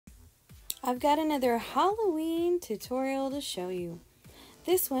I've got another Halloween tutorial to show you.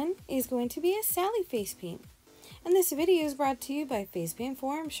 This one is going to be a Sally face paint, and this video is brought to you by Face Paint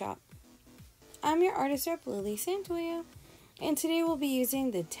Forum Shop. I'm your artist rep, Lily Santoya, and today we'll be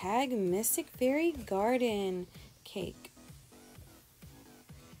using the Tag Mystic Fairy Garden cake.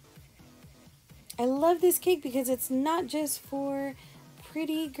 I love this cake because it's not just for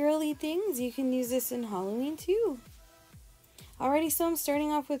pretty girly things, you can use this in Halloween too. Alrighty, so I'm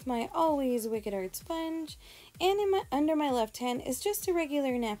starting off with my Always Wicked Art sponge, and under my left hand is just a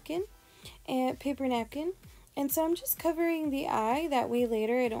regular napkin, paper napkin, and so I'm just covering the eye, that way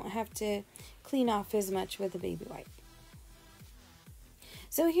later I don't have to clean off as much with a baby wipe.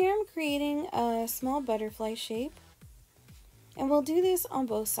 So here I'm creating a small butterfly shape, and we'll do this on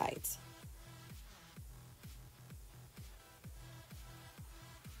both sides.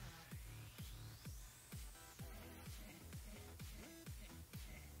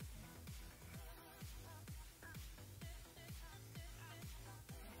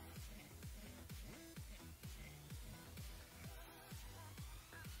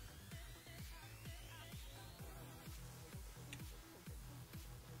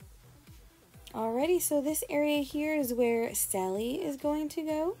 Alrighty, so this area here is where Sally is going to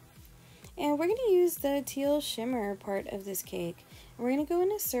go. And we're going to use the teal shimmer part of this cake. And we're going to go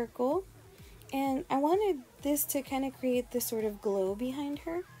in a circle. And I wanted this to kind of create this sort of glow behind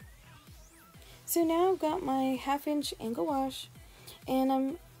her. So now I've got my 1/2 inch angle wash. And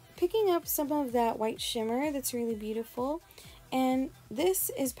I'm picking up some of that white shimmer that's really beautiful. And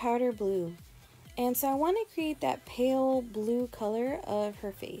this is powder blue. And so I want to create that pale blue color of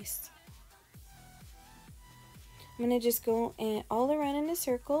her face. I'm going to just go all around in a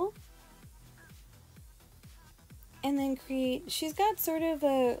circle and then create, she's got sort of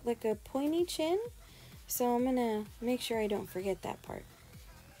like a pointy chin, so I'm going to make sure I don't forget that part.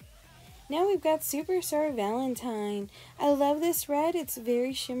 Now we've got Superstar Valentine. I love this red, it's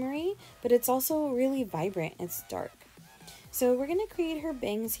very shimmery, but it's also really vibrant, it's dark. So we're going to create her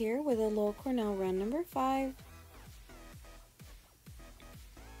bangs here with a Lowell Cornell round number 5.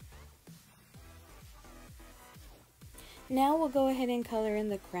 Now we'll go ahead and color in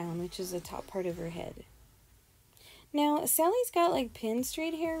the crown, which is the top part of her head. Now, Sally's got like pin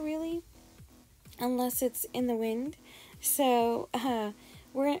straight hair, really, unless it's in the wind. So, I'm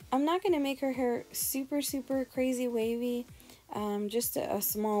not going to make her hair super crazy wavy, just a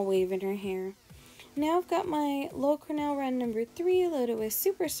small wave in her hair. Now I've got my Lowell Cornell round number 3 loaded with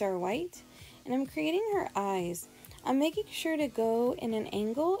Superstar White, and I'm creating her eyes. I'm making sure to go in an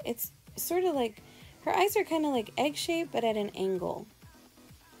angle. It's sort of like, her eyes are kind of like egg-shaped, but at an angle.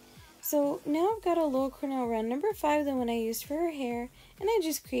 So now I've got a Lowell Cornell round number 5, the one I used for her hair, and I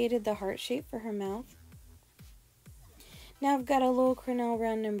just created the heart shape for her mouth. Now I've got a Lowell Cornell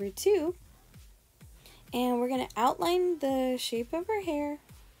round number 2, and we're going to outline the shape of her hair.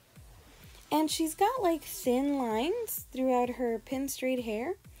 And she's got like thin lines throughout her pin straight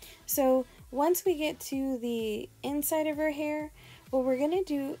hair. So once we get to the inside of her hair, what we're going to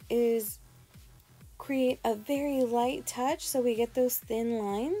do is create a very light touch so we get those thin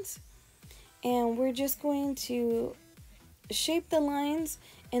lines, and we're just going to shape the lines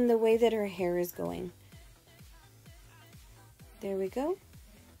in the way that her hair is going. There we go.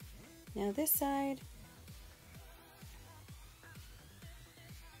 Now this side.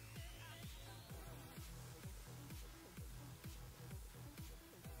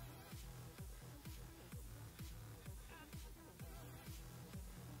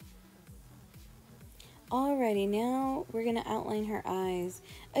 Alrighty, now we're going to outline her eyes.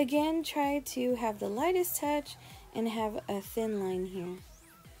 Again, try to have the lightest touch and have a thin line here.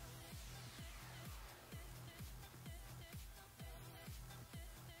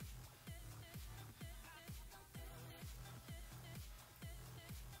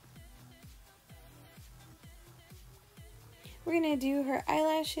 We're going to do her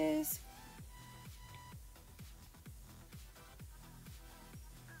eyelashes.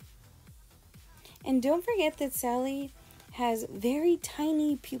 And don't forget that Sally has very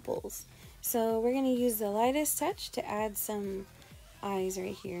tiny pupils. So we're going to use the lightest touch to add some eyes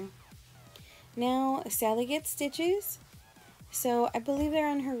right here. Now Sally gets stitches. So I believe they're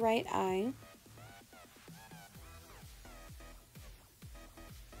on her right eye.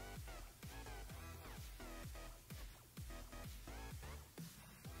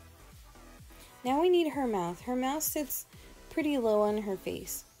 Now we need her mouth. Her mouth sits pretty low on her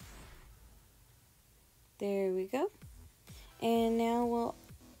face. There we go. And now we'll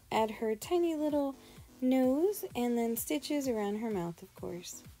add her tiny little nose and then stitches around her mouth, of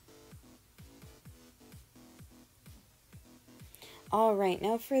course. Alright,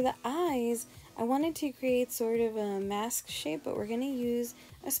 now for the eyes, I wanted to create sort of a mask shape, but we're going to use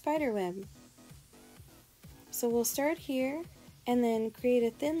a spider web. So we'll start here and then create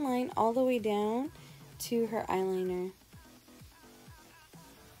a thin line all the way down to her eyeliner.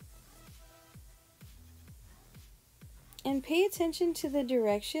 And pay attention to the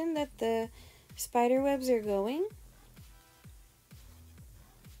direction that the spider webs are going.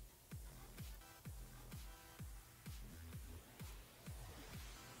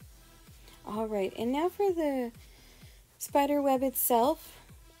 Alright, and now for the spider web itself,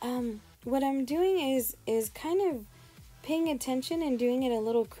 what I'm doing is kind of paying attention and doing it a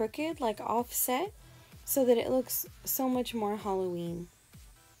little crooked, like offset, so that it looks so much more Halloween.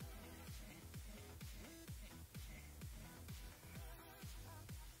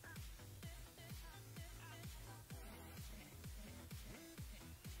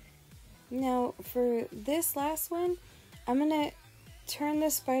 Now for this last one, I'm going to turn the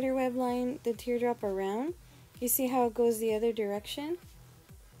spider web line, the teardrop around. You see how it goes the other direction?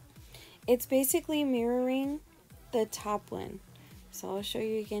 It's basically mirroring the top one. So I'll show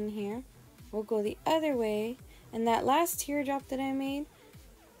you again here. We'll go the other way, and that last teardrop that I made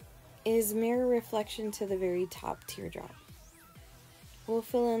is mirror reflection to the very top teardrop. We'll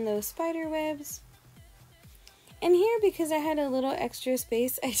fill in those spider webs. And here, because I had a little extra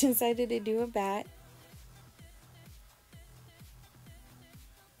space, I decided to do a bat.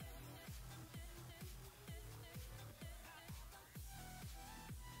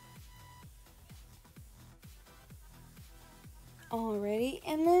 Alrighty,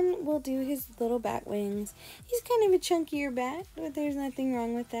 and then we'll do his little bat wings. He's kind of a chunkier bat, but there's nothing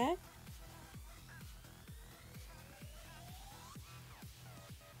wrong with that.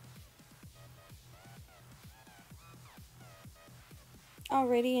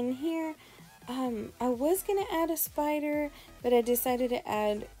 Alrighty, in here, I was going to add a spider, but I decided to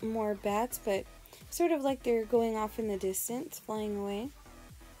add more bats, but sort of like they're going off in the distance, flying away.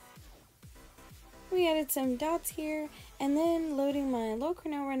 We added some dots here, and then loading my low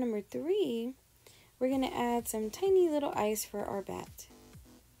Cornell run number 3, we're going to add some tiny little eyes for our bat.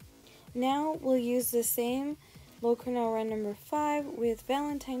 Now we'll use the same low Cornell run number 5 with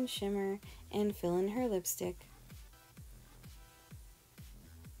Valentine Shimmer and fill in her lipstick.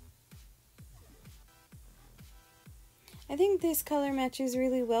 I think this color matches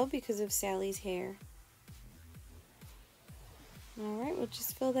really well because of Sally's hair. Alright, we'll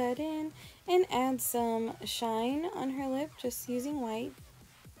just fill that in and add some shine on her lip, just using white.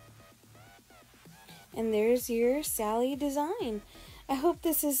 And there's your Sally design. I hope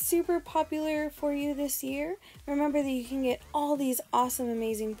this is super popular for you this year. Remember that you can get all these awesome,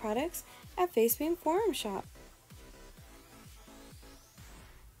 amazing products at Facebeam Forum Shop.